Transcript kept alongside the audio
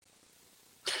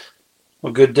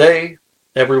Well, good day,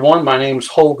 everyone. My name is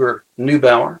Holger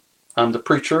Neubauer. I'm the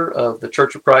preacher of the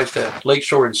Church of Christ at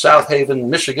Lakeshore in South Haven,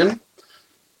 Michigan.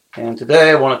 And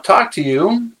today I want to talk to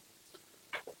you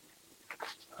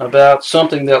about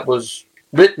something that was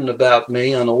written about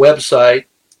me on a website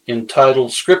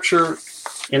entitled Scripture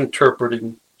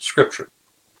Interpreting Scripture.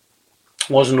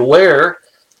 I wasn't aware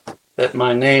that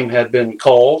my name had been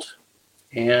called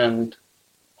and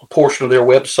a portion of their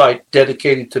website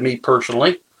dedicated to me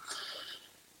personally.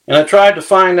 And I tried to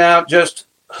find out just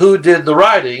who did the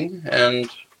writing, and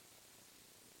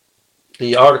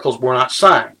the articles were not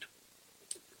signed,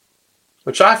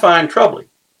 which I find troubling.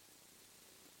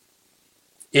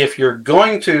 If you're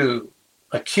going to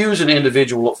accuse an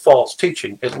individual of false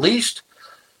teaching, at least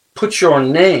put your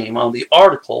name on the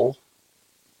article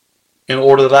in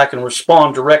order that I can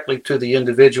respond directly to the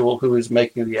individual who is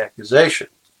making the accusation.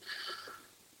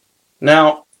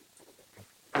 Now,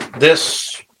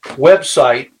 this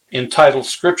website entitled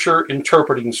Scripture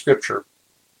Interpreting Scripture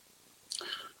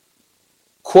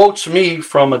quotes me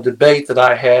from a debate that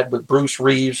I had with Bruce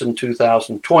Reeves in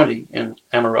 2020 in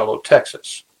Amarillo,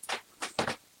 Texas.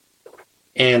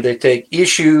 And they take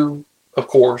issue, of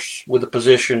course, with the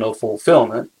position of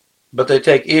fulfillment, but they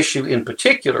take issue in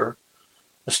particular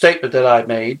a statement that I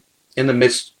made in the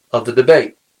midst of the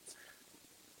debate,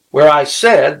 where I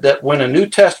said that when a New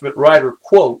Testament writer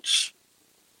quotes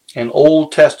an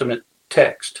Old Testament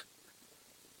text,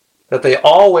 that they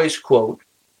always quote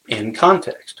in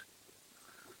context.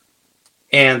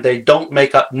 And they don't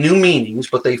make up new meanings,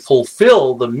 but they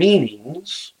fulfill the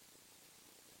meanings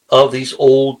of these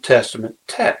Old Testament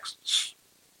texts.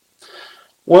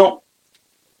 Well,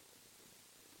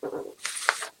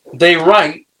 they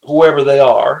write, whoever they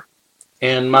are,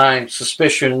 and my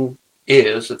suspicion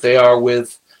is that they are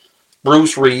with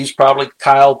Bruce Reeves, probably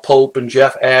Kyle Pope and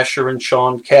Jeff Asher and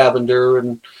Sean Cavender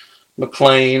and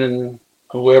McLean and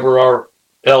whoever are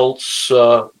else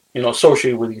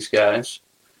associated with these guys.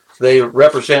 They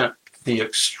represent the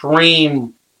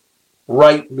extreme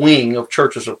right wing of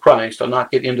churches of Christ. I'll not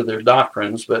get into their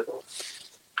doctrines, but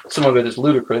some of it is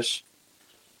ludicrous.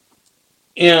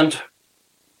 And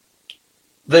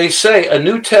they say a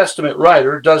New Testament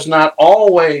writer does not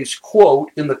always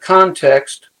quote in the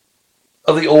context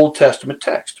of the Old Testament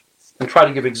text, and try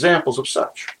to give examples of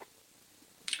such.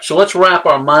 So let's wrap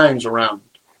our minds around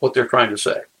what they're trying to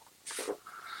say.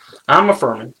 I'm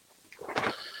affirming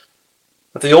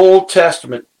that the Old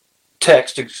Testament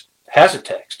text has a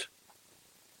text.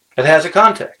 It has a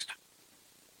context.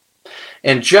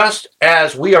 And just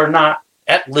as we are not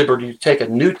at liberty to take a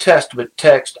New Testament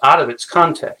text out of its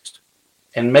context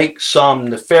and make some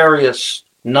nefarious,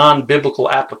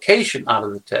 non-biblical application out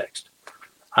of the text,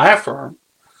 I affirm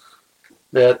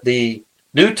that the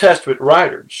New Testament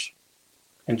writers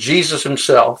and Jesus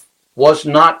himself was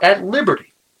not at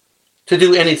liberty to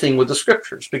do anything with the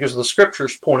Scriptures because the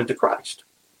Scriptures pointed to Christ.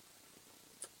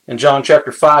 In John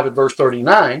chapter 5 and verse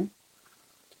 39,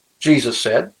 Jesus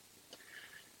said,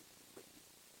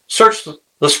 "Search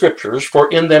the Scriptures,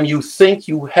 for in them you think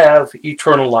you have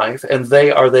eternal life, and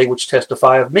they are they which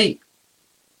testify of me."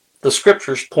 The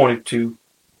Scriptures pointed to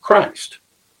Christ.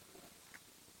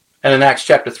 And in Acts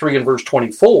chapter 3 and verse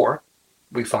 24,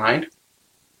 we find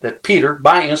that Peter,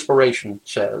 by inspiration,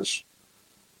 says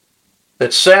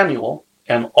that Samuel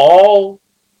and all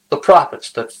the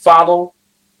prophets that follow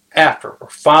after or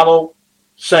follow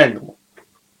Samuel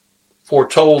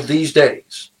foretold these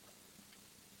days.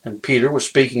 And Peter was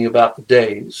speaking about the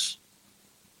days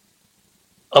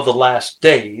of the last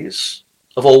days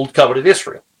of Old Covenant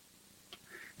Israel,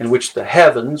 in which the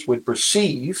heavens would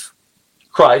receive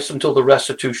Christ until the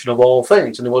restitution of all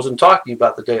things. And he wasn't talking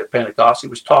about the day of Pentecost. He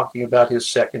was talking about his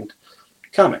second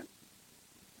coming.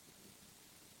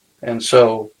 And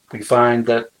so we find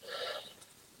that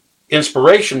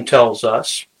inspiration tells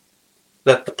us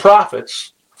that the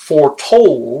prophets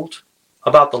foretold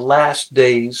about the last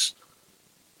days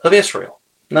of Israel.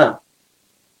 Now,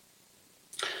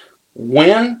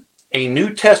 when a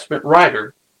New Testament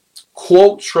writer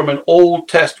quotes from an Old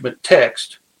Testament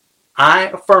text, I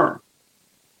affirm,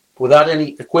 without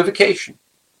any equivocation,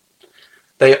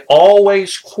 they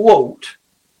always quote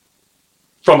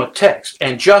from a text.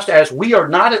 And just as we are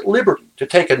not at liberty to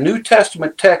take a New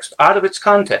Testament text out of its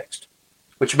context,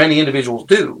 which many individuals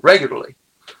do regularly,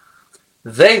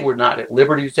 they were not at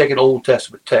liberty to take an Old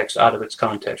Testament text out of its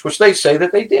context, which they say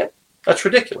that they did. That's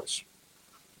ridiculous.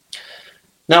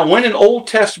 Now, when an Old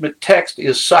Testament text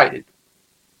is cited,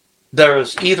 there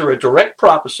is either a direct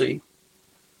prophecy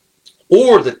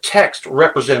or the text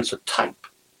represents a type.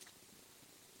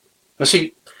 Now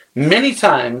see, Many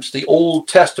times the Old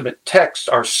Testament texts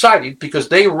are cited because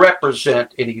they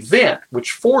represent an event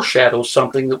which foreshadows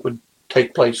something that would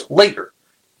take place later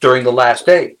during the last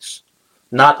days.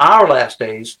 Not our last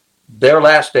days, their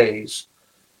last days,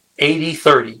 AD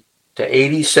 30 to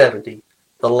AD 70,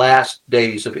 the last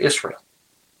days of Israel.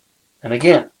 And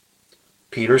again,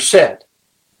 Peter said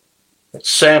that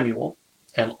Samuel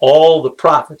and all the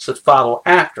prophets that follow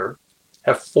after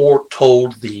have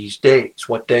foretold these days.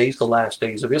 What days? The last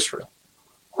days of Israel.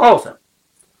 All of them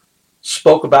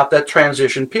spoke about that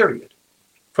transition period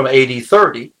from AD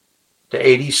 30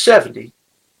 to AD 70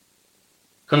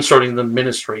 concerning the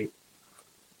ministry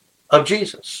of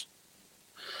Jesus.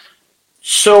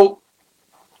 So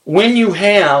when you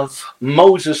have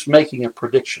Moses making a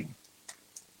prediction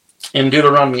in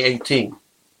Deuteronomy 18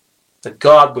 that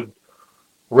God would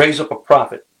raise up a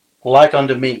prophet like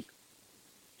unto me,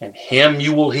 and him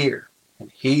you will hear,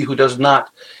 and he who does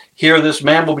not hear this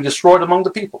man will be destroyed among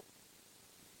the people.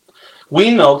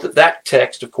 We know that that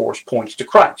text, of course, points to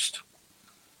Christ.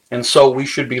 And so we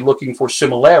should be looking for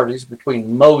similarities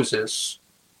between Moses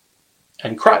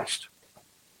and Christ.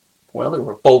 Well, they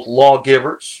were both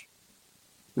lawgivers.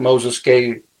 Moses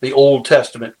gave the Old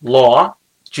Testament law.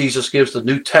 Jesus gives the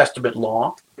New Testament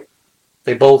law.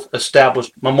 They both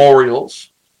established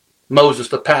memorials. Moses,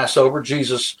 the Passover.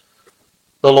 Jesus,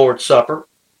 the Lord's Supper.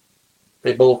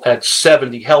 They both had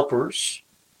 70 helpers.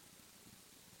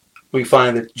 We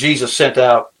find that Jesus sent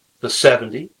out the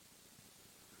 70.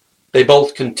 They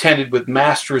both contended with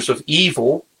masters of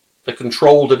evil that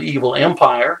controlled an evil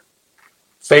empire,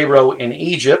 Pharaoh in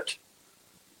Egypt,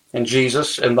 and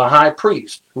Jesus and the high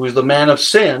priest, who is the man of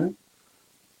sin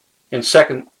in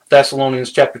 2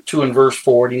 Thessalonians chapter 2 and verse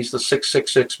 4, and he's the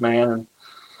 666 man. And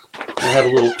I have a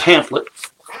little pamphlet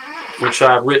which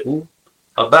I've written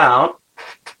about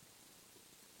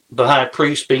the high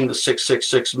priest being the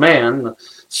 666 man. The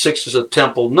 6 is a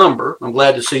temple number. I'm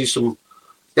glad to see some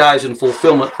guys in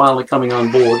fulfillment finally coming on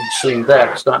board and seeing that.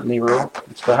 It's not Nero,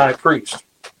 it's the high priest.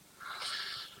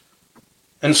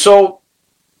 And so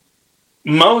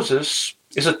Moses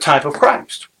is a type of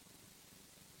Christ.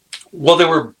 Well, they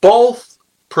were both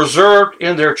preserved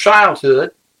in their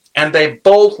childhood, and they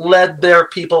both led their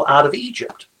people out of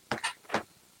Egypt.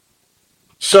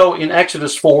 So in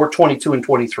Exodus 4, 22 and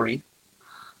 23,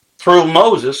 through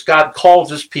Moses, God calls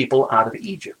his people out of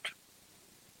Egypt.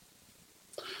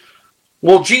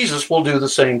 Well, Jesus will do the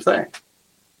same thing.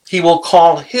 He will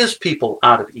call his people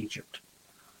out of Egypt.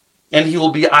 And he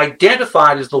will be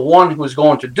identified as the one who is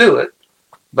going to do it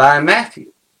by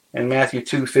Matthew. In Matthew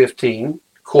 2:15,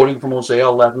 quoting from Hosea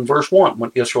 11, verse 1,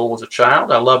 when Israel was a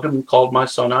child, I loved him and called my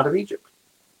son out of Egypt.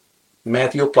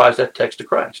 Matthew applies that text to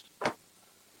Christ.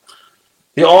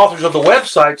 The authors of the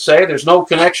website say there's no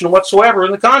connection whatsoever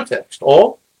in the context.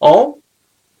 All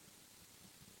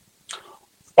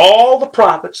the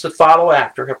prophets that follow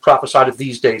after have prophesied of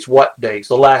these days. What days?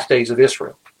 The last days of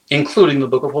Israel, including the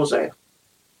book of Hosea.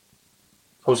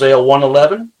 Hosea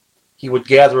 1:11, he would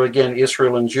gather again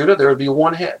Israel and Judah. There would be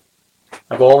one head.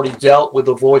 I've already dealt with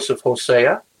the voice of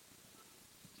Hosea.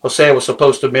 Hosea was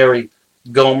supposed to marry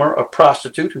Gomer, a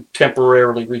prostitute who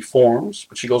temporarily reforms,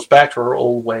 but she goes back to her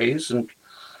old ways, and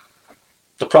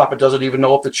the prophet doesn't even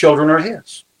know if the children are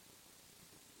his.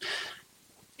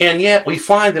 And yet we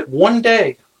find that one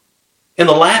day, in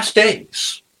the last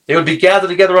days, they would be gathered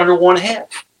together under one head.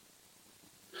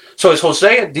 So as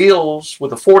Hosea deals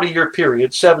with a 40-year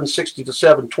period, 760 to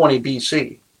 720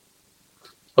 BC,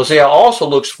 Hosea also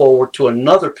looks forward to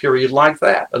another period like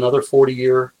that, another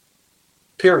 40-year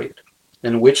period,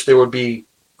 in which there would be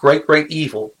great, great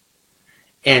evil.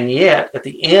 And yet, at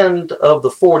the end of the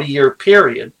 40-year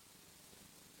period,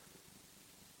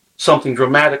 something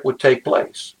dramatic would take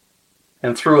place.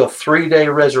 And through a 3-day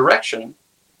resurrection,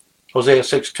 Hosea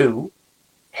 6:2,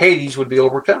 Hades would be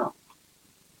overcome.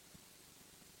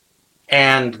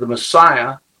 And the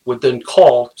Messiah would then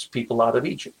call his people out of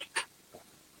Egypt.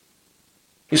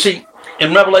 You see,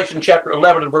 in Revelation chapter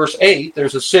 11 and verse 8,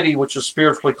 there's a city which is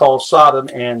spiritually called Sodom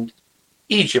and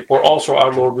Egypt, where also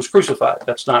our Lord was crucified.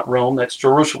 That's not Rome, that's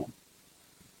Jerusalem.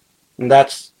 And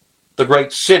that's the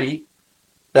great city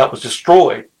that was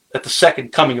destroyed at the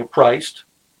second coming of Christ.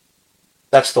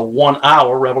 That's the 1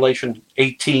 hour, Revelation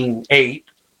 18:8.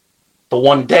 The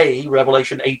 1 day,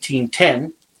 Revelation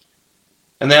 18:10.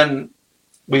 And then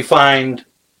we find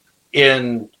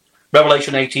in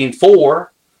Revelation 18:4,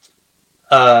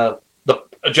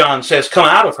 John says, come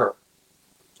out of her.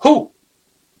 Who?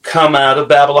 Come out of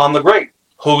Babylon the Great.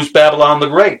 Who's Babylon the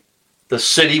Great? The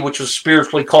city which was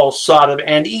spiritually called Sodom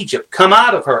and Egypt. Come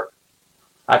out of her.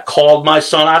 I called my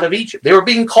son out of Egypt. They were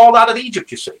being called out of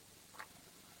Egypt, you see.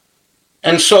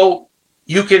 And so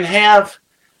you can have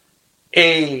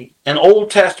an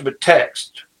Old Testament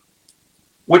text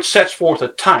which sets forth a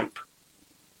type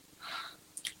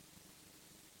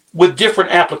with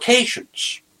different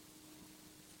applications.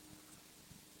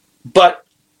 But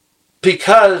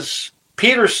because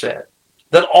Peter said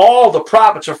that all the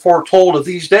prophets are foretold of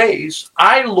these days,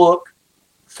 I look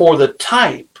for the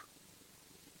type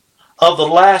of the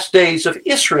last days of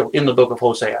Israel in the book of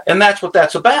Hosea. And that's what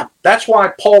that's about. That's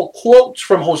why Paul quotes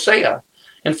from Hosea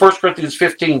in 1 Corinthians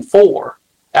 15:4.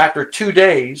 After 2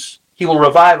 days, he will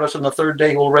revive us, and the third day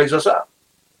he will raise us up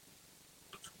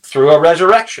through a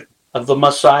resurrection of the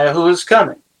Messiah who is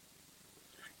coming.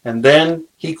 And then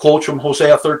he quotes from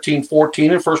Hosea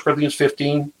 13:14 and 1 Corinthians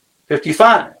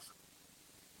 15:55.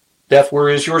 Death, where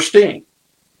is your sting?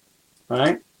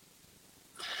 Right?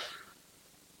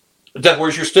 Death,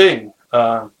 where's your sting?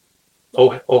 Oh,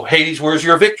 Hades, where's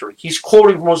your victory? He's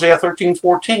quoting from Hosea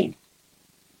 13:14.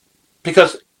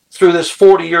 Because through this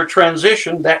 40-year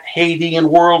transition, that Hadean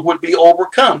world would be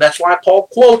overcome. That's why Paul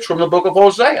quotes from the book of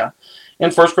Hosea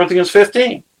in 1 Corinthians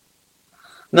 15.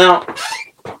 Now,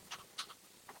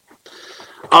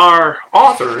 our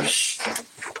authors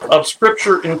of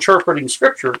Scripture interpreting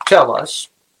Scripture tell us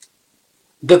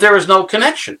that there is no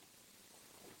connection.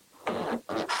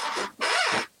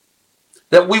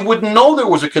 That we wouldn't know there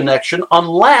was a connection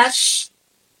unless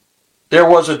there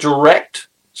was a direct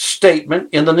statement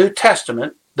in the New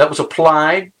Testament that was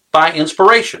applied by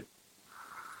inspiration.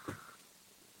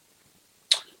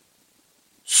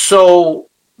 So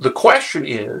the question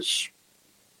is,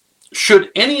 should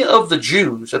any of the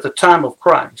Jews at the time of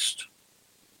Christ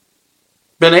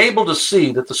been able to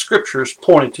see that the Scriptures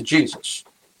pointed to Jesus?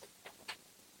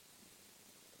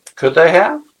 Could they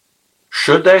have?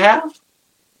 Should they have?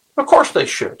 Of course they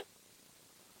should.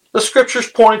 The Scriptures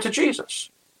pointed to Jesus.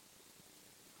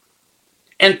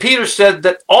 And Peter said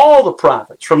that all the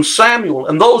prophets from Samuel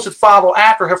and those that follow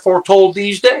after have foretold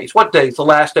these days. What days? The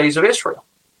last days of Israel.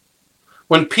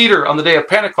 When Peter on the day of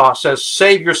Pentecost says,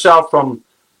 save yourself from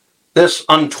this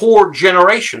untoward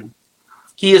generation,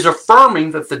 he is affirming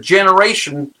that the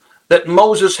generation that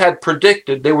Moses had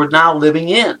predicted they were now living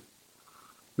in.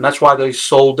 And that's why they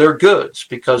sold their goods,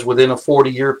 because within a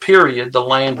 40-year period, the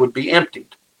land would be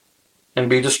emptied and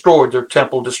be destroyed, their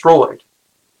temple destroyed,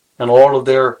 and all of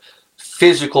their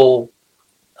physical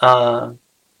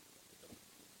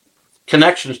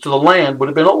connections to the land would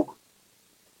have been over.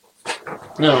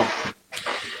 No.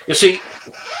 You see,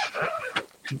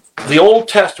 the Old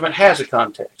Testament has a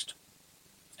context,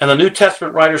 and the New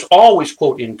Testament writers always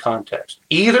quote in context,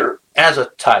 either as a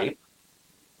type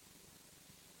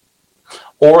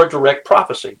or a direct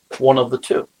prophecy, one of the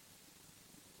two.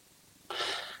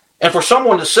 And for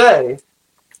someone to say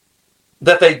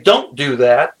that they don't do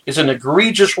that is an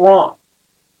egregious wrong.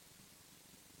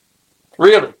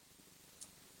 Really.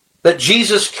 That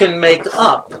Jesus can make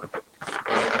up,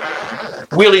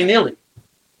 willy-nilly,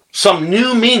 some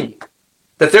new meaning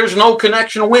that there's no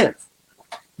connection with.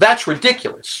 That's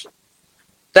ridiculous.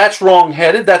 That's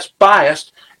wrong-headed, that's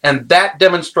biased, and that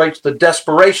demonstrates the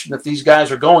desperation that these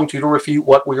guys are going to refute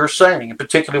what we are saying, and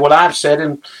particularly what I've said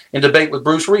in debate with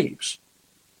Bruce Reeves.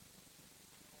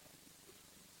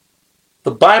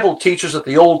 The Bible teaches that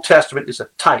the Old Testament is a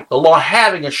type, the law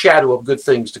having a shadow of good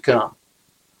things to come.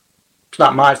 It's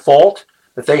not my fault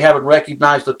that they haven't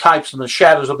recognized the types and the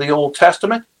shadows of the Old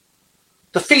Testament.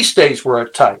 The feast days were a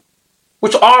type,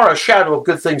 which are a shadow of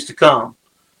good things to come.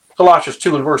 Colossians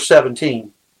 2 and verse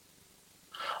 17.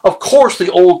 Of course,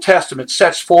 the Old Testament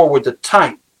sets forward the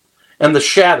type and the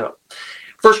shadow.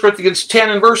 1 Corinthians 10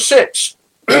 and verse 6.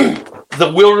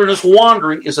 The wilderness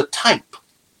wandering is a type.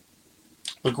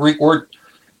 The Greek word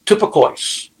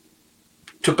tupikos,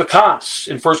 tupikos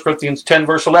in 1 Corinthians 10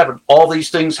 verse 11. All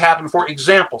these things happen for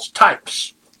examples,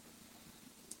 types.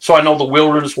 So I know the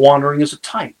wilderness wandering is a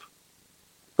type.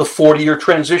 The 40-year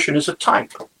transition is a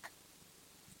type.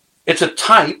 It's a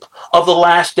type of the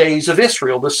last days of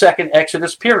Israel, the second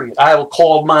Exodus period. I will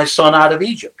call my son out of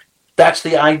Egypt. That's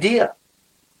the idea.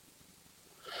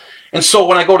 And so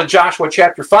when I go to Joshua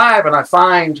chapter 5 and I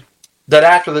find that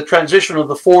after the transition of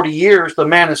the 40 years, the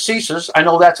manna ceases, I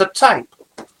know that's a type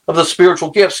of the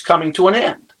spiritual gifts coming to an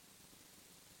end.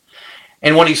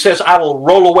 And when he says, I will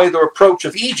roll away the reproach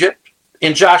of Egypt,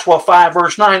 in Joshua 5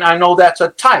 verse 9, I know that's a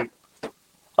type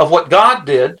of what God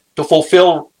did to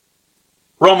fulfill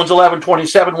Romans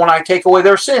 11:27, when I take away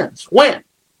their sins. When?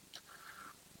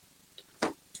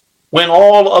 When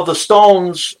all of the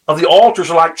stones of the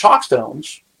altars are like chalk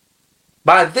stones,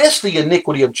 by this the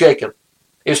iniquity of Jacob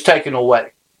is taken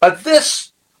away. By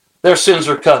this their sins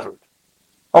are covered.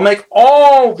 I'll make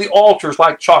all the altars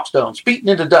like chalk stones, beaten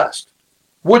into dust.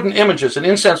 wooden images and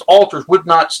incense altars would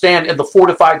not stand, and the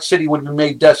fortified city would be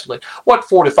made desolate. What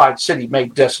fortified city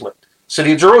made desolate?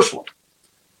 City of Jerusalem.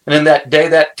 And in that day,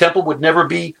 that temple would never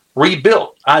be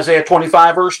rebuilt. Isaiah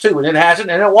 25, verse 2. And it hasn't,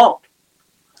 and it won't.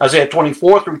 Isaiah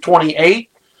 24 through 28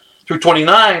 through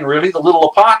 29, really, the little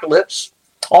apocalypse,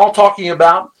 all talking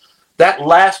about that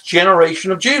last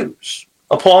generation of Jews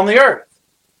upon the earth.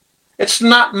 It's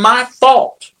not my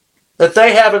fault that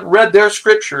they haven't read their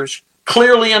scriptures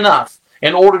clearly enough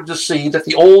in order to see that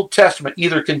the Old Testament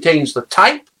either contains the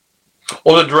type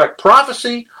or the direct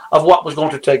prophecy of what was going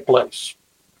to take place.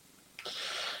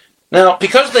 Now,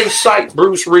 because they cite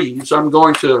Bruce Reeves, I'm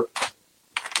going to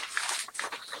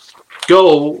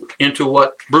go into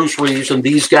what Bruce Reeves and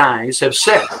these guys have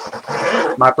said.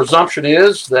 My presumption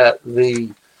is that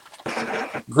the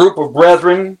group of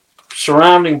brethren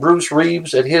surrounding Bruce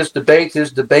Reeves at his debate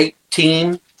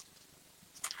team,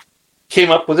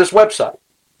 came up with this website.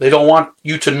 They don't want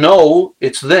you to know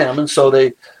it's them, and so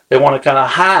they want to kind of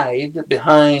hide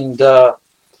behind an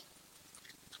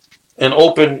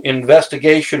open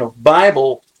investigation of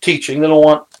Bible teaching. They don't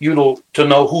want you to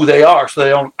know who they are, so they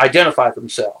don't identify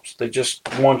themselves. They just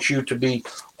want you to be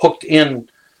hooked in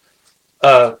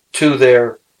to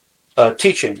their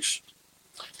teachings.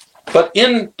 But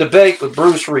in debate with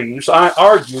Bruce Reeves, I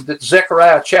argued that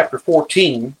Zechariah chapter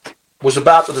 14 was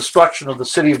about the destruction of the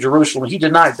city of Jerusalem. He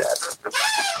denied that.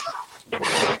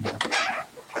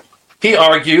 He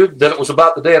argued that it was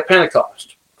about the day of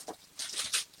Pentecost.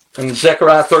 And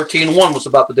Zechariah 13:1 was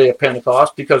about the day of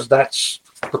Pentecost because that's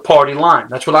the party line.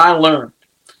 That's what I learned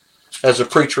as a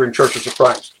preacher in Churches of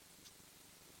Christ.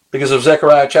 Because of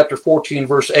Zechariah chapter 14,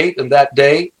 verse 8, "In that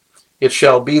day it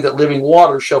shall be that living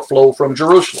water shall flow from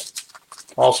Jerusalem."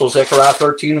 Also Zechariah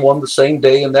 13:1, "The same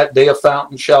day, in that day a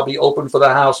fountain shall be opened for the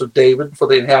house of David, for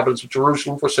the inhabitants of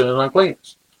Jerusalem, for sin and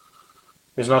uncleanness."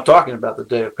 He's not talking about the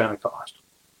day of Pentecost.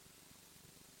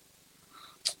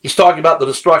 He's talking about the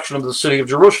destruction of the city of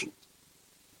Jerusalem.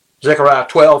 Zechariah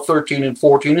 12, 13, and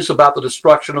 14 is about the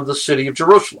destruction of the city of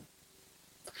Jerusalem.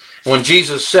 When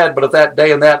Jesus said, "But of that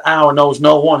day and that hour knows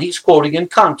no one," he's quoting in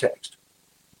context.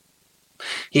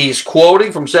 He's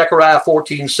quoting from Zechariah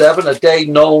 14:7, "A day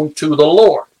known to the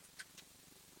Lord."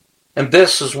 And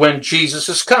this is when Jesus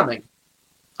is coming.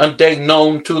 A day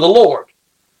known to the Lord,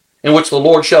 in which the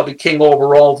Lord shall be king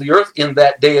over all the earth. In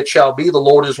that day it shall be, the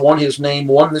Lord is one, his name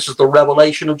one. This is the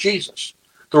revelation of Jesus,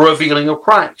 the revealing of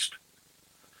Christ.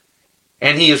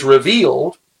 And he is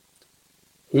revealed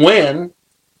when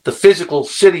the physical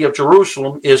city of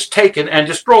Jerusalem is taken and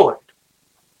destroyed.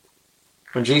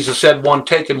 When Jesus said one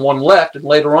taken, one left, and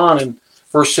later on in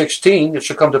verse 16, "It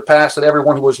shall come to pass that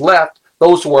everyone who is left,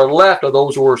 those who are left are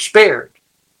those who are spared.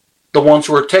 The ones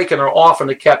who are taken are off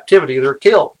into captivity, they're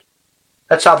killed."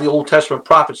 That's how the Old Testament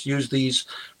prophets use these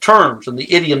terms. And the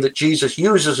idiom that Jesus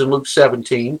uses in Luke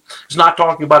 17 is not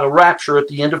talking about a rapture at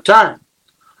the end of time.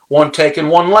 One taken,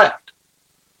 one left.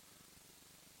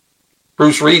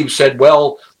 Bruce Reeves said,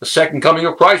 "Well, the second coming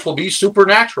of Christ will be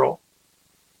supernatural."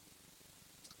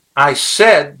 I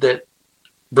said that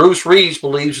Bruce Reeves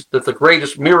believes that the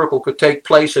greatest miracle could take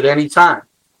place at any time.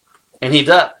 And he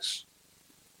does.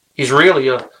 He's really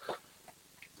a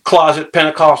closet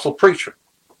Pentecostal preacher,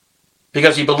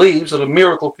 because he believes that a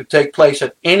miracle could take place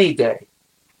at any day.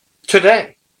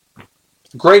 Today,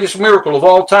 the greatest miracle of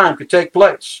all time could take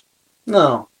place.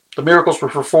 No, the miracles were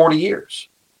for 40 years.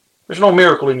 There's no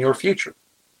miracle in your future.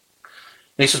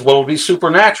 And he says, well, it'll be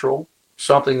supernatural.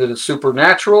 Something that is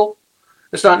supernatural,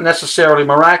 it's not necessarily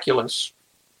miraculous.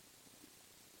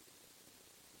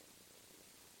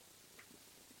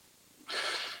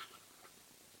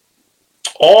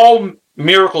 All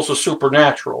miracles are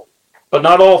supernatural, but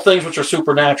not all things which are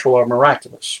supernatural are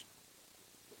miraculous.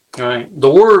 All right. The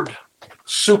word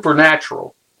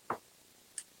supernatural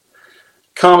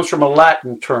comes from a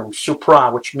Latin term,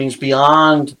 supra, which means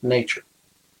beyond nature.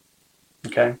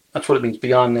 Okay? That's what it means,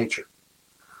 beyond nature.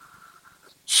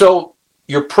 So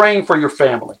you're praying for your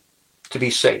family to be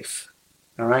safe.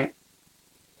 All right?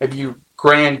 Maybe your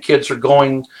grandkids are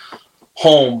going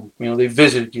home. You know, they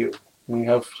visited you. We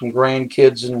have some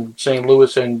grandkids in St.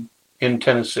 Louis and in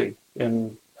Tennessee,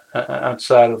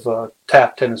 outside of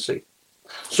Taft, Tennessee.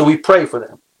 So we pray for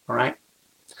them. All right?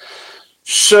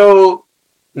 So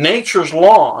nature's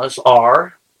laws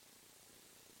are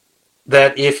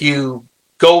that if you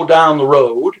go down the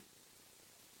road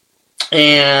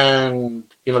and,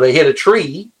 you know, they hit a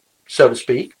tree, so to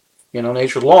speak, you know,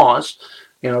 nature's laws,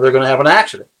 you know, they're going to have an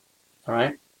accident. All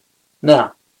right?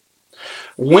 Now,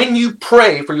 when you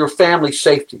pray for your family's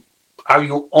safety, are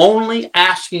you only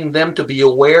asking them to be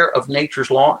aware of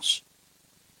nature's laws?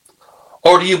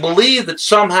 Or do you believe that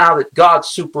somehow that God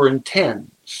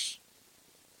superintends,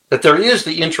 that there is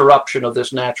the interruption of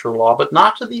this natural law, but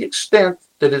not to the extent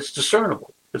that it's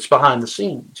discernible? It's behind the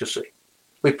scenes, you see.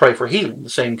 We pray for healing, the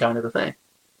same kind of a thing.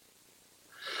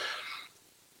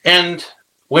 And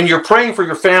when you're praying for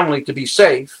your family to be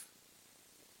safe,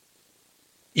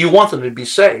 you want them to be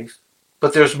safe,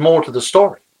 but there's more to the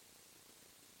story.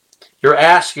 You're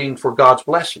asking for God's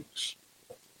blessings.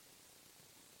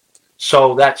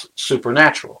 So that's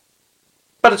supernatural.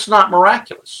 But it's not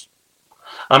miraculous.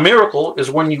 A miracle is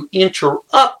when you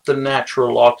interrupt the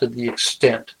natural law to the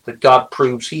extent that God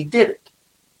proves he did it.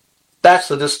 That's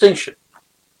the distinction.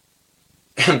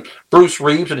 And Bruce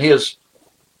Reeves and his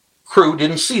crew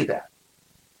didn't see that.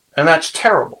 And that's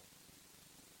terrible.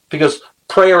 Because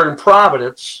prayer and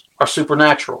providence are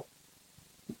supernatural.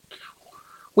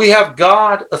 We have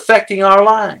God affecting our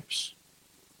lives.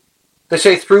 They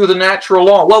say through the natural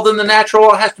law. Well, then the natural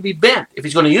law has to be bent if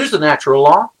he's going to use the natural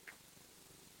law.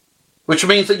 Which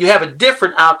means that you have a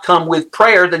different outcome with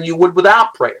prayer than you would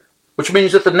without prayer. Which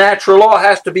means that the natural law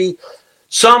has to be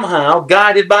somehow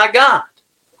guided by God.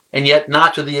 And yet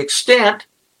not to the extent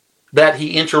that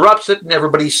he interrupts it and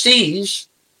everybody sees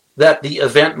that the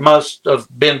event must have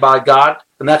been by God.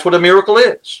 And that's what a miracle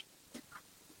is.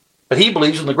 But he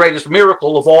believes in the greatest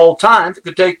miracle of all time that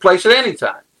could take place at any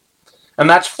time. And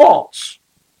that's false.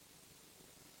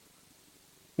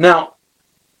 Now,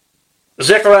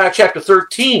 Zechariah chapter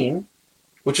 13,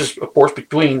 which is, of course,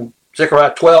 between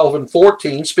Zechariah 12 and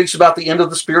 14, speaks about the end of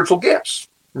the spiritual gifts.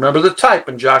 Remember the type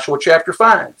in Joshua chapter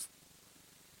 5.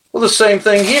 Well, the same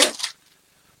thing here.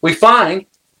 We find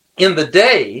in the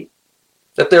day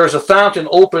that there is a fountain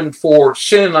opened for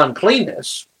sin and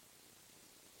uncleanness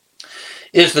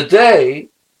is the day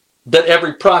that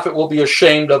every prophet will be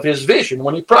ashamed of his vision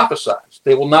when he prophesies.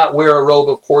 They will not wear a robe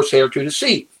of coarse hair to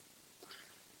deceive.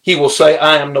 He will say,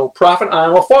 I am no prophet, I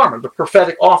am a farmer. The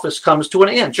prophetic office comes to an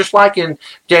end, just like in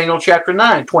Daniel chapter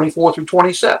 9, 24 through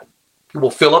 27. He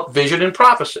will fill up vision and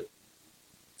prophecy.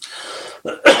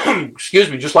 Excuse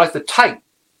me, just like the type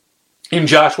in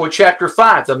Joshua chapter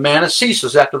 5. The manna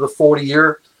ceases after the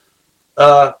 40-year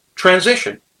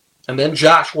transition. And then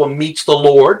Joshua meets the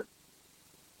Lord,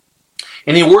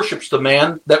 and he worships the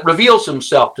man that reveals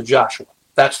himself to Joshua.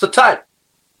 That's the type.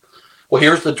 Well,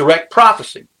 here's the direct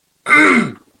prophecy.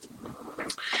 And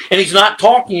he's not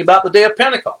talking about the day of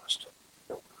Pentecost.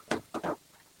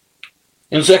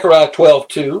 In Zechariah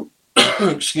 12:2,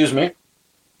 excuse me,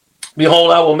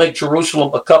 behold, I will make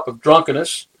Jerusalem a cup of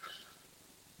drunkenness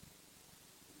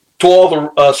to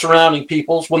all the surrounding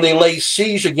peoples when they lay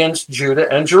siege against Judah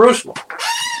and Jerusalem.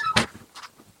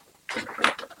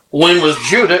 When was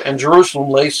Judah and Jerusalem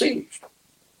lay siege?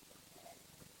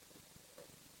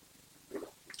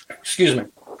 Excuse me.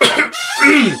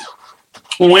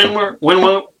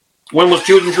 When was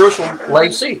Judah and Jerusalem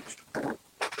laid siege?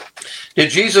 Did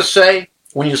Jesus say,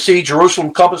 when you see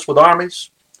Jerusalem compassed with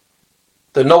armies,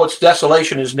 then know its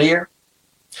desolation is near?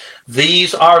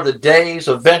 These are the days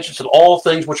of vengeance, and all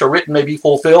things which are written may be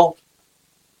fulfilled.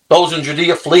 Those in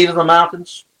Judea flee to the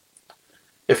mountains.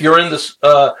 If you're in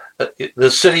the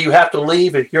city, you have to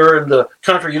leave. If you're in the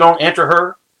country, you don't enter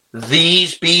her.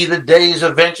 These be the days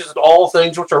of vengeance, and all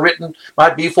things which are written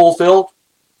might be fulfilled.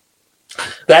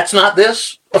 That's not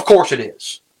this? Of course it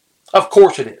is. Of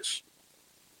course it is.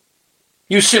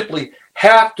 You simply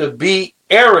have to be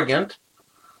arrogant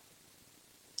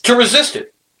to resist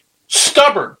it.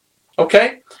 Stubborn.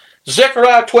 Okay?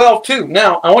 Zechariah 12:2.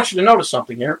 Now, I want you to notice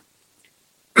something here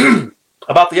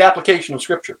about the application of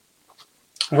Scripture.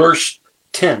 Verse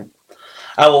 10.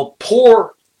 I will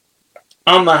pour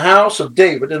on the house of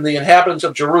David and the inhabitants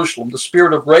of Jerusalem the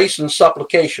spirit of grace and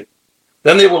supplication.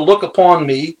 Then they will look upon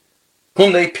me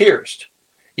whom they pierced.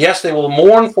 Yes, they will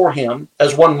mourn for him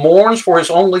as one mourns for his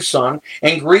only son,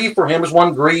 and grieve for him as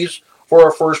one grieves for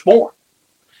a firstborn.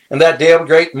 And that day of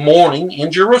great mourning in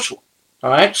Jerusalem. All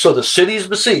right, so the city is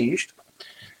besieged.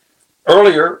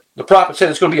 Earlier, the prophet said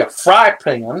it's going to be a fry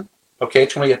pan. Okay,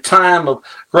 it's going to be a time of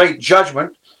great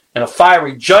judgment, and a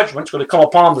fiery judgment is going to come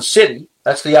upon the city.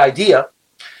 That's the idea.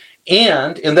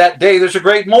 And in that day, there's a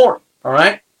great mourning. All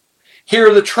right,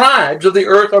 here the tribes of the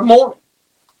earth are mourning.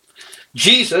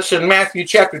 Jesus in Matthew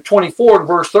chapter 24 and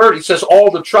verse 30 says,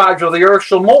 all the tribes of the earth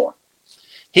shall mourn.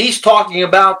 He's talking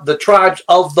about the tribes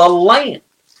of the land.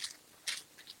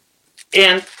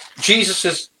 And Jesus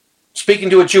is speaking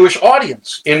to a Jewish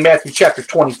audience in Matthew chapter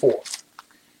 24.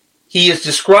 He is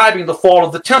describing the fall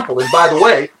of the temple. And by the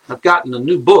way, I've gotten a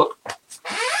new book,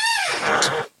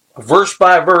 verse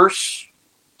by verse,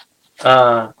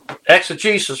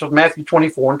 exegesis of Matthew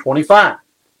 24 and 25.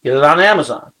 Get it on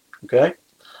Amazon. Okay?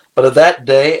 but of that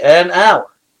day and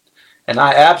hour. And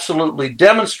I absolutely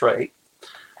demonstrate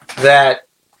that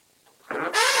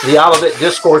the Olivet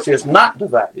Discourse is not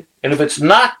divided. And if it's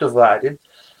not divided,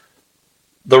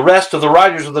 the rest of the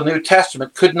writers of the New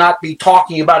Testament could not be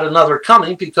talking about another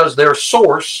coming, because their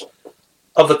source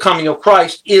of the coming of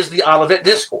Christ is the Olivet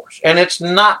Discourse. And it's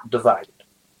not divided.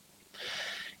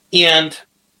 And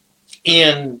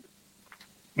in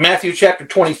Matthew chapter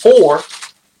 24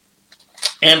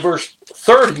 and verse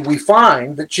 30, we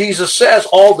find that Jesus says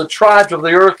all the tribes of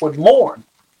the earth would mourn.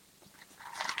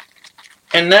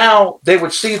 And now they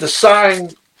would see the sign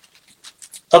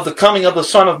of the coming of the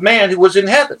Son of Man who was in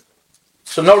heaven.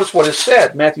 So notice what is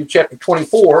said, Matthew chapter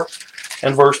 24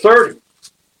 and verse 30.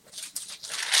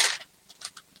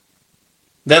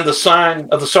 Then the sign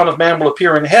of the Son of Man will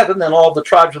appear in heaven, then all the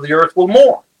tribes of the earth will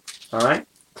mourn. All right?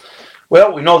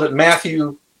 Well, we know that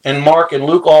Matthew and Mark and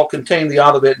Luke all contain the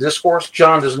Olivet Discourse.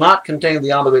 John does not contain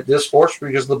the Olivet Discourse,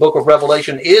 because the book of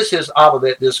Revelation is his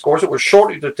Olivet Discourse. It was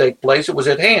shortly to take place. It was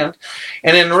at hand.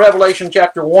 And in Revelation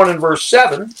chapter 1 and verse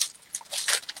 7,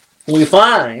 we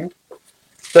find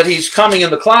that he's coming in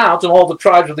the clouds, and all the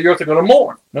tribes of the earth are going to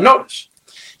mourn. Now notice,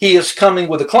 he is coming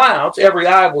with the clouds. Every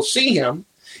eye will see him,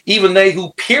 even they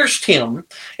who pierced him,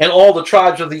 and all the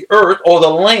tribes of the earth or the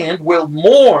land will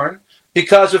mourn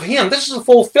because of him. This is a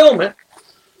fulfillment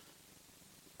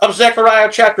of Zechariah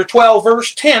chapter 12,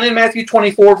 verse 10, and Matthew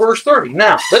 24, verse 30.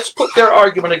 Now, let's put their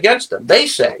argument against them. They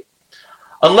say,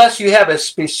 unless you have a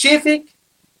specific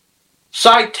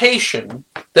citation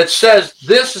that says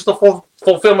this is the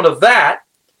fulfillment of that,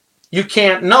 you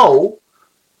can't know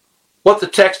what the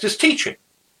text is teaching.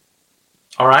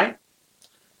 All right?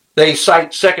 They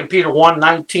cite 2 Peter 1,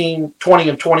 19, 20,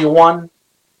 and 21,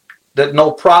 that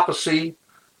no prophecy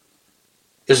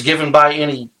is given by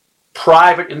any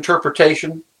private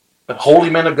interpretation, but holy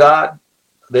men of God.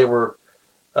 They were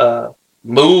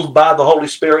moved by the Holy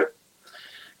Spirit.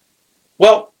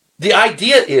 Well, the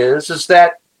idea is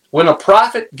that when a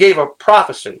prophet gave a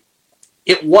prophecy,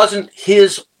 it wasn't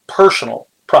his personal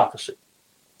prophecy.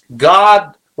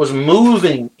 God was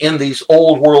moving in these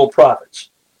old world prophets.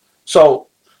 So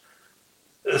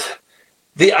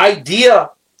the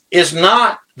idea is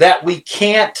not that we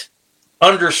can't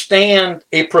understand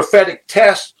a prophetic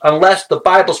text unless the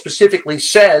Bible specifically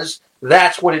says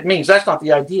that's what it means. That's not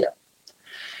the idea.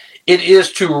 It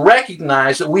is to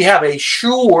recognize that we have a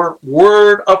sure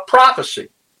word of prophecy.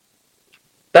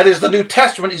 That is, the New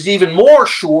Testament is even more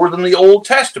sure than the Old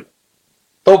Testament,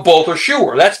 though both are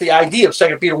sure. That's the idea of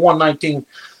 2 Peter 1, 19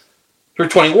 through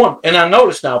 21. And now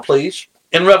notice now, please,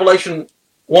 in Revelation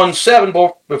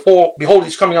 1:7, behold,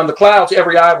 he's coming on the clouds,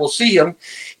 every eye will see him,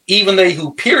 even they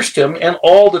who pierced him, and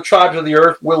all the tribes of the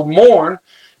earth will mourn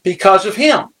because of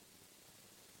him.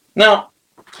 Now,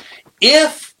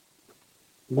 if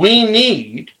we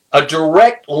need a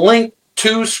direct link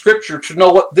to Scripture to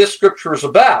know what this Scripture is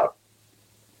about,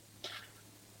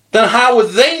 then how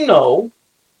would they know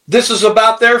this is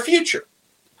about their future?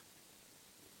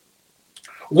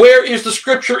 Where is the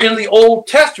Scripture in the Old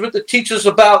Testament that teaches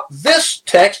about this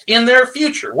text in their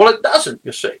future? Well, it doesn't,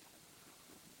 you see.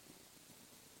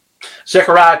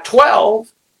 Zechariah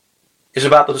 12 is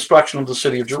about the destruction of the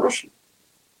city of Jerusalem.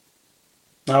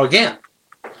 Now again,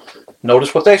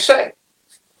 notice what they say.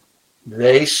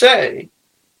 They say,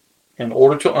 in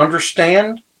order to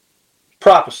understand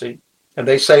prophecy, and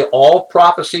they say all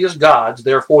prophecy is God's,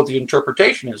 therefore the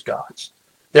interpretation is God's.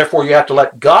 Therefore you have to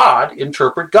let God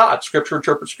interpret God. Scripture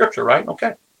interprets Scripture, right?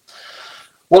 Okay.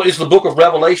 Well, is the book of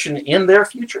Revelation in their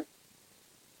future?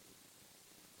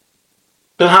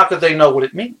 Then how could they know what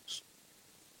it means?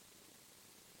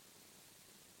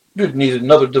 You'd need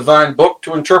another divine book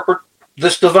to interpret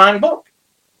this divine book.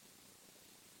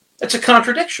 It's a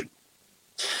contradiction.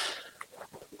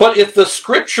 But if the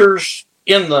Scriptures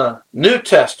in the New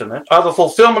Testament are the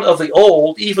fulfillment of the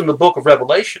Old, even the book of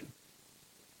Revelation,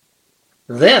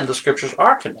 then the Scriptures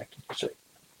are connected, you see,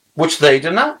 which they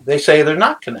deny. They say they're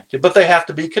not connected, but they have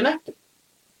to be connected.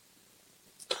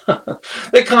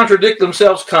 They contradict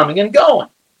themselves coming and going.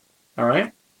 All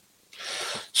right?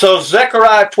 So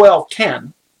Zechariah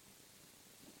 12:10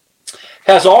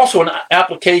 has also an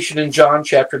application in John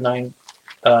chapter 9,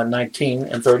 19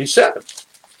 and 37.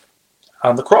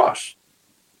 On the cross,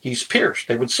 he's pierced.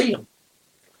 They would see him,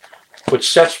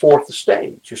 which sets forth the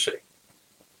stage, you see,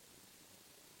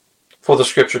 for the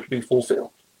Scripture to be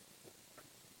fulfilled.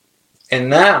 And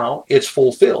now it's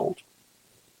fulfilled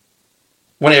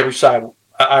when every side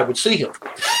I would see him.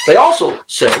 They also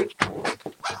say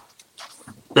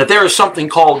that there is something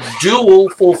called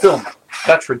dual fulfillment.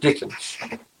 That's ridiculous.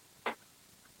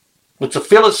 It's a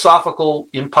philosophical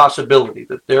impossibility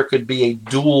that there could be a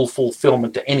dual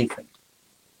fulfillment to anything.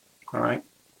 All right.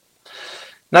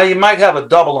 Now you might have a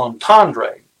double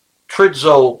entendre,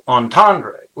 trizo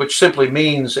entendre, which simply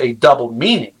means a double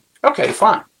meaning. Okay,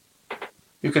 fine.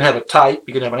 You can have a type,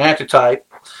 you can have an antitype,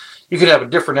 you can have a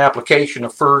different application, a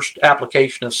first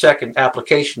application, a second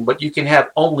application, but you can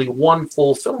have only one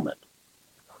fulfillment.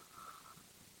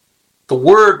 The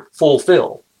word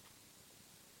fulfill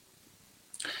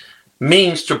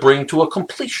means to bring to a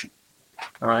completion.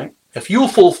 All right? If you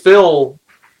fulfill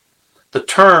the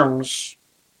terms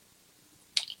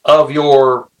of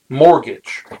your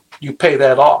mortgage, you pay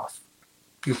that off.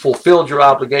 You fulfilled your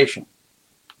obligation.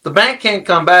 The bank can't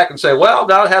come back and say, well,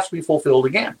 now it has to be fulfilled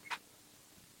again.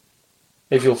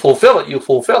 If you fulfill it, you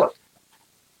fulfill it.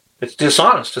 It's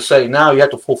dishonest to say now you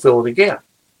have to fulfill it again.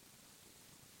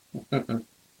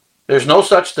 There's no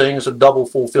such thing as a double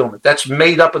fulfillment. That's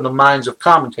made up in the minds of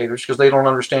commentators because they don't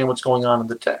understand what's going on in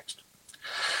the text.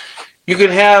 You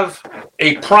can have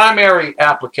a primary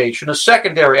application, a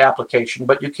secondary application,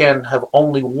 but you can have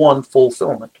only one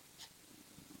fulfillment.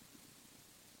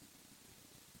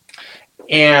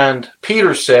 And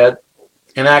Peter said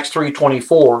in Acts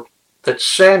 3:24 that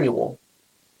Samuel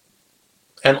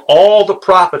and all the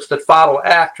prophets that follow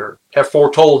after have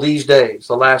foretold these days,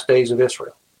 the last days of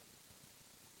Israel.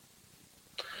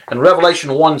 And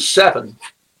Revelation 1:7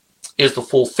 is the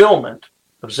fulfillment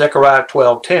of Zechariah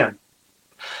 12:10.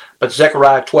 But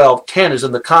Zechariah 12:10 is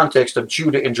in the context of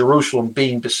Judah and Jerusalem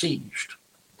being besieged.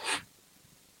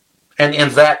 And in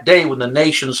that day when the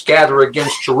nations gather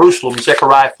against Jerusalem,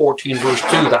 Zechariah 14 verse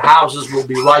 2, the houses will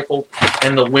be rifled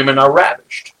and the women are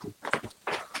ravished.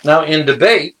 Now in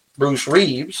debate, Bruce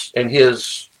Reeves and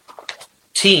his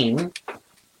team,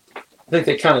 I think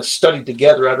they kind of studied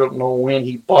together. I don't know when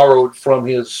he borrowed from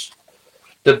his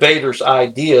debaters'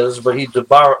 ideas, but he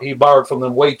borrowed from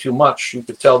them way too much. You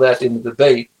could tell that in the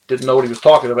debate. Didn't know what he was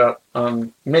talking about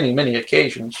on many, many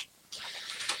occasions.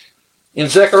 In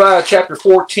Zechariah chapter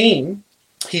 14,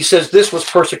 he says this was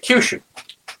persecution.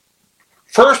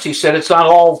 First, he said it's not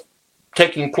all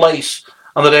taking place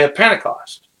on the day of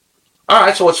Pentecost. All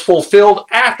right, so it's fulfilled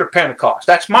after Pentecost.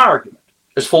 That's my argument.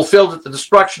 It's fulfilled at the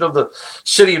destruction of the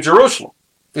city of Jerusalem.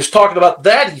 He's talking about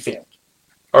that event.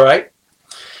 All right?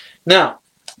 Now,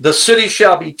 the city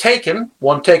shall be taken,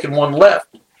 one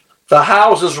left. The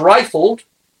houses rifled,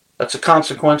 that's a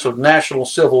consequence of national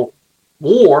civil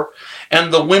war,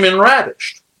 and the women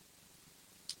ravished.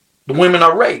 The women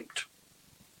are raped.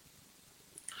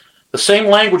 The same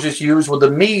language is used when the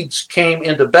Medes came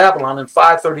into Babylon in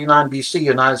 539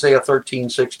 BC in Isaiah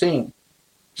 13:16.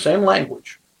 Same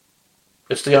language.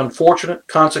 It's the unfortunate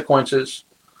consequences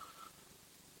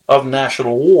of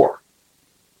national war.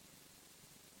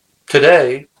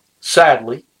 Today,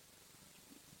 sadly,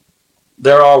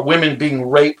 there are women being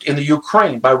raped in the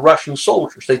Ukraine by Russian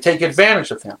soldiers. They take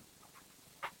advantage of them.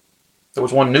 There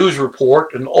was one news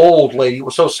report, an old lady, it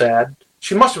was so sad,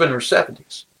 she must have been in her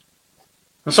 70s.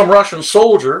 And some Russian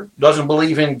soldier doesn't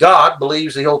believe in God,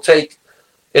 believes that he'll take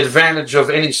advantage of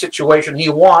any situation he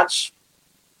wants,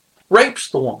 rapes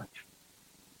the woman.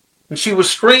 And she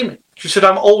was screaming. She said,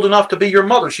 I'm old enough to be your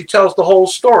mother. She tells the whole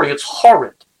story. It's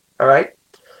horrid. All right?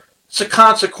 It's a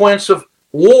consequence of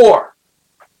war.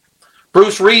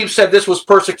 Bruce Reeves said this was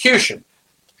persecution.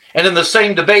 And in the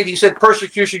same debate, he said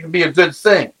persecution can be a good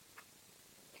thing.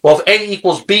 Well, if A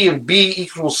equals B and B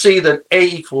equals C, then A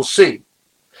equals C.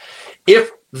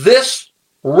 If this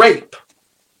rape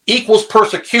equals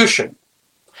persecution,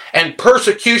 and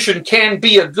persecution can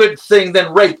be a good thing,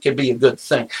 then rape can be a good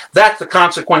thing. That's the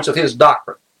consequence of his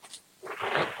doctrine.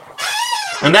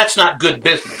 And that's not good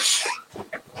business.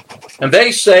 And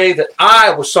they say that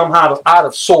I was somehow out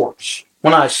of sorts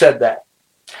when I said that.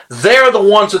 They're the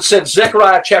ones that said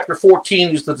Zechariah chapter 14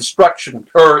 is the destruction,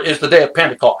 or is the day of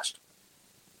Pentecost.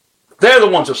 They're the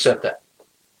ones who said that.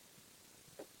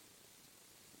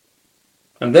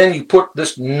 And then you put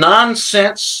this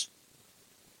nonsense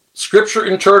scripture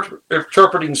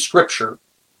interpreting scripture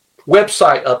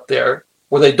website up there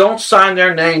where they don't sign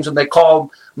their names and they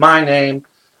call my name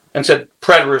and said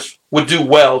preterists would do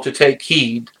well to take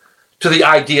heed to the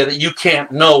idea that you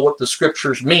can't know what the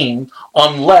scriptures mean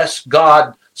unless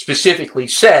God specifically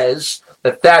says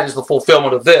that that is the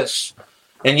fulfillment of this.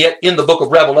 And yet in the book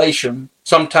of Revelation,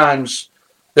 sometimes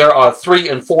there are 3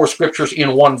 and 4 scriptures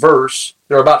in one verse.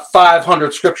 There are about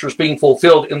 500 scriptures being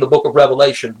fulfilled in the book of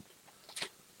Revelation.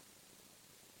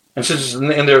 And since it's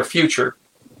in their future,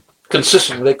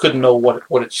 consistently they couldn't know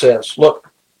what it says.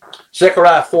 Look,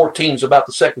 Zechariah 14 is about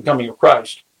the second coming of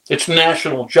Christ. It's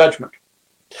national judgment.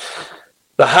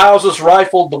 The houses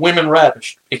rifled, the women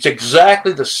ravished. It's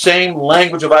exactly the same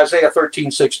language of Isaiah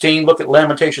 13:16. Look at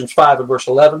Lamentations 5 and verse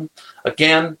 11.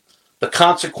 Again, the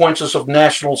consequences of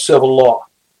national civil law.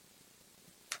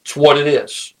 It's what it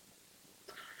is.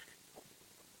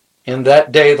 In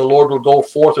that day, the Lord will go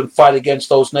forth and fight against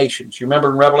those nations. You remember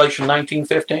in Revelation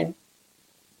 19:15?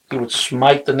 He would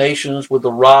smite the nations with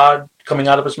the rod coming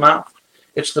out of his mouth.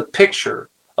 It's the picture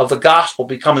of the gospel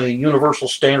becoming the universal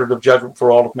standard of judgment for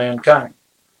all of mankind.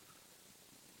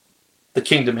 The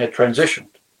kingdom had transitioned.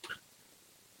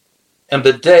 And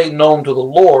the day known to the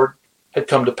Lord had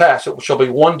come to pass. It shall be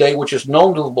one day which is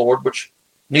known to the Lord, which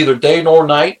neither day nor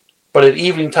night, but at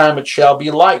evening time it shall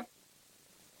be light.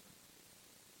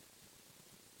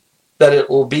 That it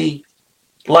will be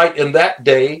light in that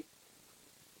day.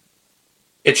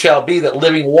 It shall be that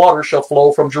living water shall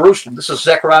flow from Jerusalem. This is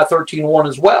Zechariah 13:1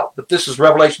 as well. But this is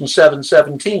Revelation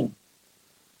 7:17,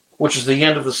 which is the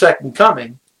end of the second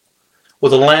coming, where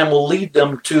the Lamb will lead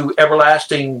them to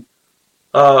everlasting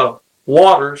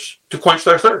waters to quench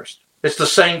their thirst. It's the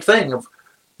same thing of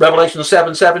Revelation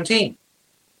 7:17.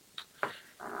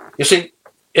 You see,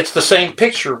 it's the same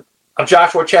picture of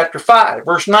Joshua chapter 5,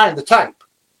 verse 9, the type.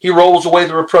 He rolls away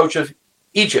the reproach of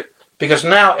Egypt. Because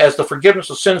now, as the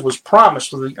forgiveness of sins was promised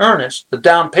through the earnest, the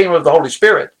down payment of the Holy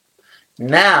Spirit,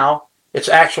 now it's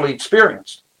actually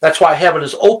experienced. That's why heaven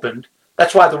is opened.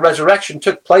 That's why the resurrection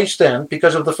took place then,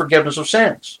 because of the forgiveness of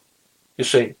sins. You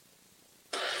see.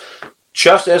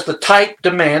 Just as the type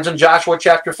demands in Joshua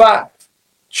chapter 5.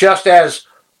 Just as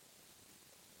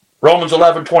Romans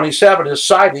 11:27 is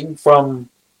citing from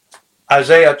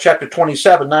Isaiah chapter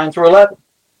 27, 9 through 11.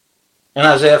 And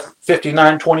Isaiah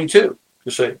 59:22,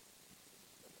 you see.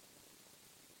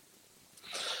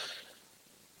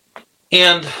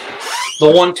 And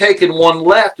the one taken, one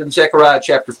left in Zechariah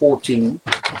chapter 14.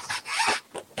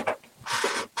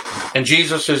 And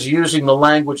Jesus is using the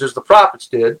language as the prophets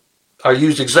did, are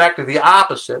used exactly the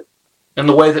opposite in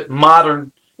the way that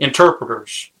modern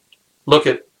interpreters look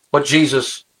at what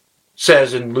Jesus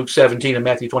says in Luke 17 and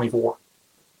Matthew 24.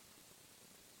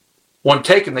 One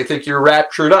taken, they think you're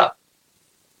raptured up.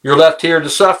 You're left here to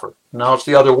suffer. No, it's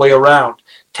the other way around.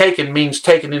 Taken means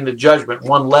taken into judgment.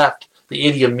 One left. The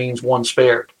idiom means one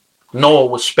spared. Noah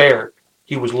was spared.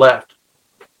 He was left.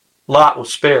 Lot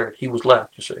was spared. He was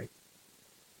left, you see.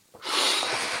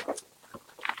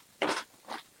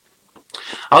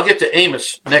 I'll get to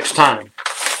Amos next time.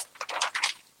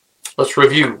 Let's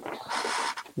review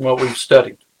what we've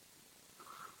studied.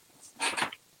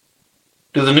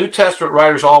 Do the New Testament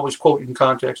writers always quote in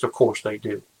context? Of course they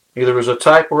do. Either as a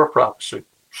type or a prophecy.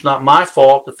 It's not my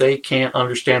fault that they can't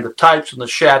understand the types and the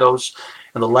shadows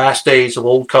and the last days of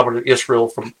Old Covenant Israel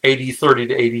from AD 30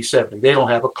 to AD 70. They don't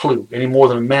have a clue, any more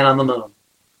than a man on the moon.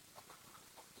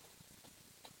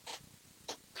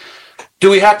 Do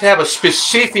we have to have a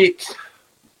specific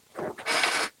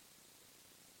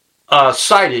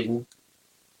citing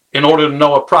in order to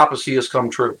know a prophecy has come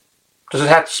true? Does it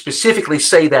have to specifically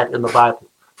say that in the Bible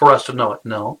for us to know it?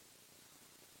 No.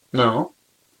 No.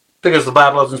 Because the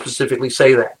Bible doesn't specifically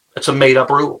say that. It's a made-up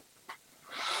rule.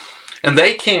 And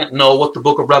they can't know what the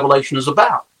book of Revelation is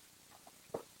about.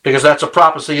 Because that's a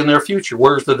prophecy in their future.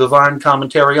 Where's the divine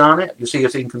commentary on it? You see,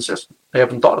 it's inconsistent. They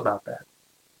haven't thought about that.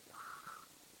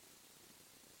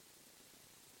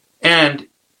 And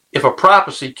if a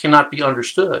prophecy cannot be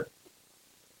understood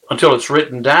until it's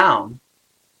written down,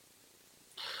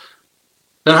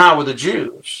 then how were the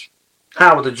Jews?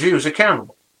 How were the Jews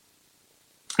accountable?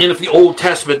 And if the Old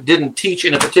Testament didn't teach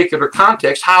in a particular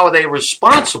context, how are they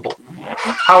responsible?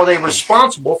 How are they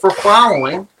responsible for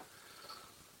following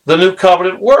the New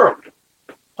Covenant word?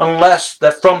 Unless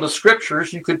that from the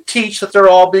Scriptures you could teach that they're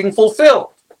all being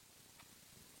fulfilled.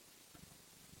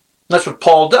 That's what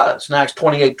Paul does in Acts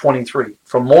 28:23.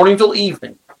 From morning till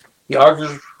evening, he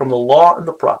argues from the law and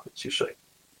the prophets, you see.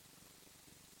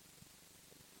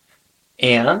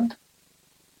 And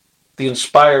the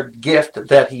inspired gift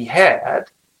that he had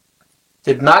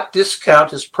did not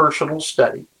discount his personal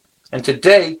study. And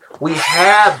today, we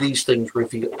have these things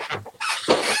revealed.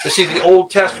 You see, the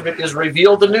Old Testament is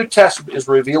revealed, the New Testament is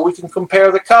revealed. We can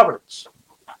compare the covenants.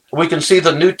 We can see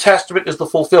the New Testament is the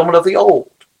fulfillment of the Old.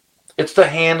 It's the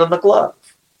hand and the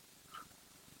glove.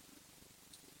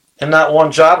 And not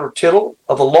one jot or tittle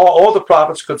of the law or the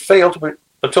prophets could fail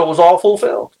until it was all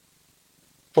fulfilled.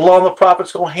 The law and the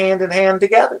prophets go hand in hand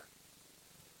together.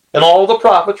 And all the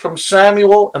prophets from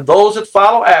Samuel and those that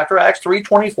follow after, Acts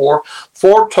 3:24,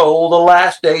 foretold the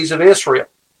last days of Israel.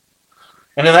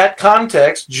 And in that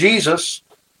context, Jesus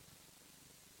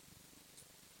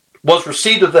was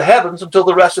received of the heavens until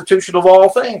the restitution of all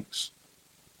things.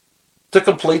 to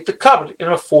complete the covenant in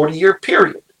a 40-year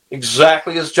period,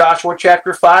 exactly as Joshua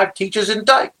chapter 5 teaches in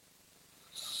Dyke.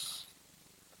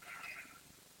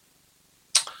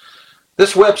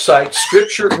 This website,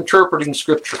 Scripture Interpreting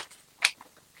Scripture,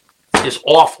 is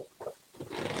awful.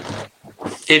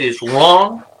 It is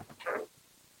wrong.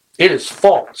 It is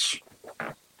false.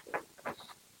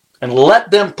 And let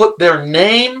them put their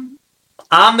name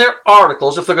on their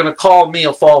articles if they're going to call me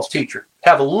a false teacher.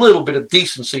 Have a little bit of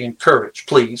decency and courage,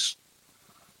 please.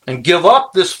 And give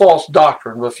up this false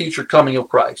doctrine of a future coming of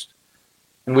Christ,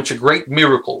 in which a great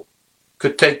miracle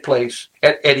could take place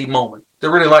at any moment.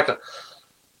 They're really like a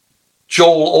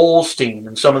Joel Osteen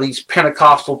and some of these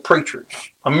Pentecostal preachers.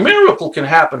 A miracle can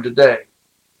happen today.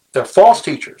 They're false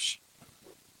teachers.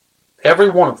 Every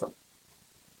one of them.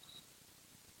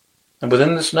 And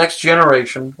within this next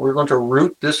generation, we're going to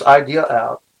root this idea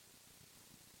out.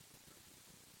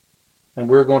 And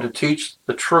we're going to teach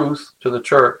the truth to the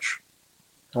church.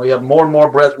 And we have more and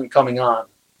more brethren coming on.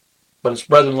 But it's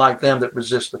brethren like them that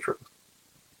resist the truth.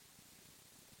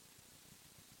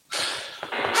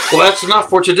 Well, that's enough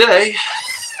for today.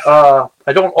 I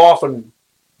don't often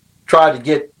try to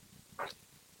get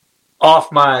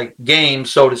off my game,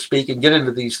 so to speak, and get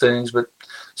into these things, but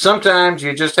sometimes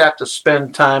you just have to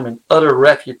spend time in utter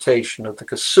refutation of the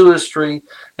casuistry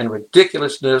and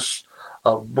ridiculousness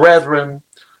of brethren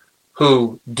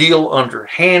who deal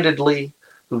underhandedly,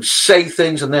 who say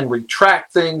things and then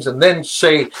retract things and then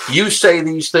say, you say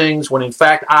these things, when in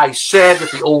fact I said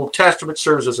that the Old Testament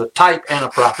serves as a type and a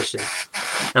prophecy.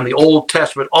 And the Old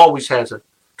Testament always has a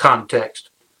context.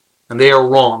 And they are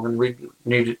wrong and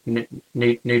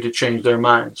need to change their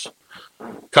minds.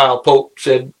 Kyle Pope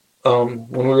said when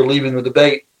we were leaving the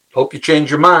debate, hope you change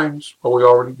your minds. Well, we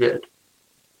already did.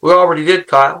 We already did,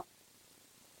 Kyle.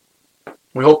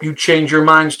 We hope you change your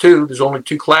minds too. There's only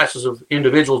two classes of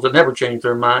individuals that never change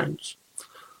their minds.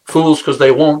 Fools because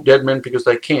they won't, dead men because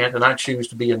they can't, and I choose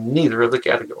to be in neither of the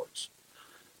categories.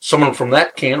 Someone from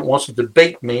that camp wants to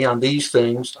debate me on these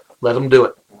things, let them do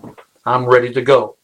it. I'm ready to go.